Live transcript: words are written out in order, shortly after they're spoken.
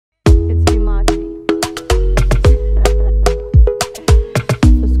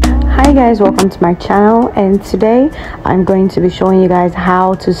Hi guys, welcome to my channel, and today I'm going to be showing you guys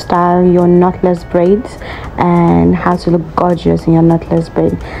how to style your knotless braids and how to look gorgeous in your knotless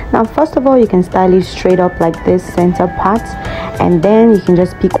braid. Now first of all, you can style it straight up like this center part, and then you can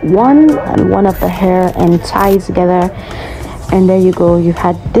just pick one of the hair and tie it together, and there you go, you've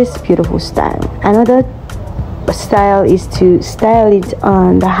had this beautiful style. Another style is to style it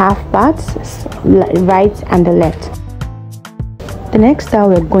on the half parts, right and the left. The next style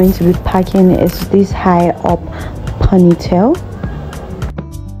we're going to be packing is this high up ponytail,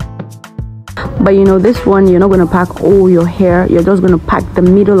 but you know, this one you're not going to pack all your hair, you're just going to pack the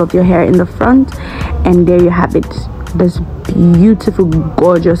middle of your hair in the front, and there you have it, this beautiful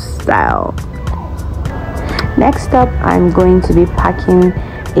gorgeous style. Next up, I'm going to be packing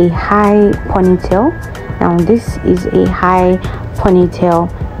a high ponytail. Now this is a high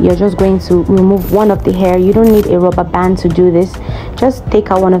ponytail. You're just going to remove one of the hair. You don't need a rubber band to do this. Just take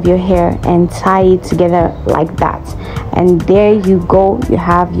out one of your hair and tie it together like that, and there you go, you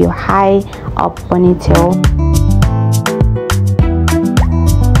have your high up ponytail.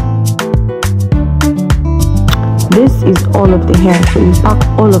 This is all of the hair, so you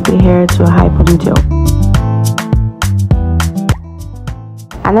pack all of the hair to a high ponytail.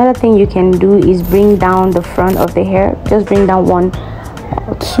 Another thing you can do is bring down the front of the hair. Just bring down one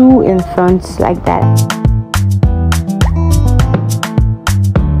or two in front like that.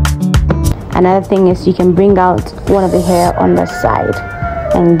 Another thing is you can bring out one of the hair on the side,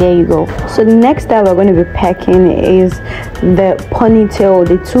 and there you go. So the next style we're going to be packing is the ponytail,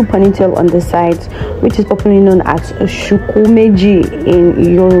 the two ponytail on the sides, which is popularly known as shukumeji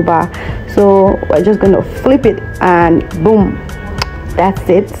in Yoruba. So we're just going to flip it and boom, that's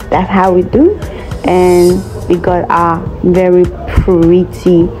it. That's how we do, and we got our very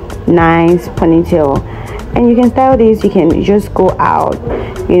pretty nice ponytail. And you can style this, you can just go out,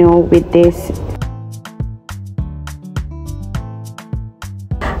 you know, with this.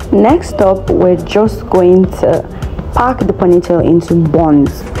 Next up, we're just going to pack the ponytail into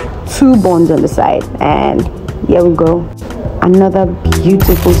buns, two buns on the side, and here we go, another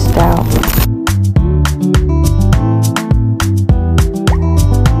beautiful style.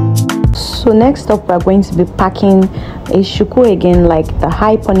 So next up, we're going to be packing a shuku again, like the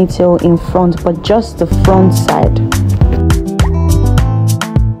high ponytail in front, but just the front side.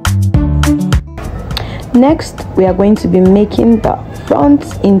 Next, we are going to be making the front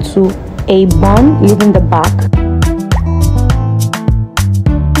into a bun, leaving the back.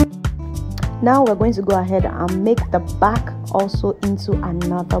 Now we're going to go ahead and make the back also into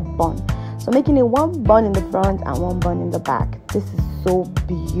another bun. So making it one bun in the front and one bun in the back. This is so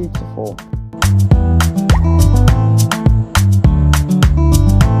beautiful.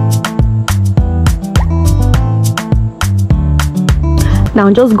 Now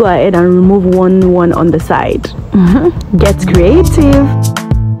just go ahead and remove one on the side. Get creative.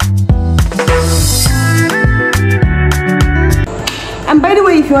 And by the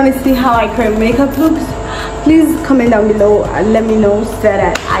way, if you want to see how my current makeup looks, please comment down below and let me know so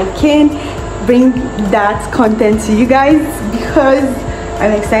that I can bring that content to you guys, because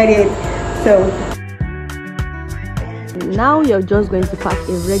I'm excited. So now you're just going to pack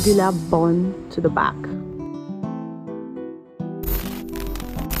a regular bun to the back.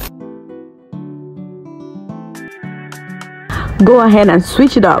 Go ahead and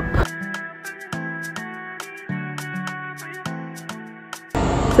switch it up.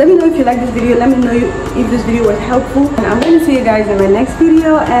 Let me know if you like this video. Let me know if this video was helpful, and I'm going to see you guys in my next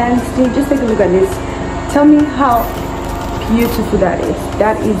video. And just take a look at this. Tell me how beautiful that is.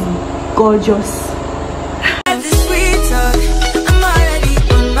 That is gorgeous.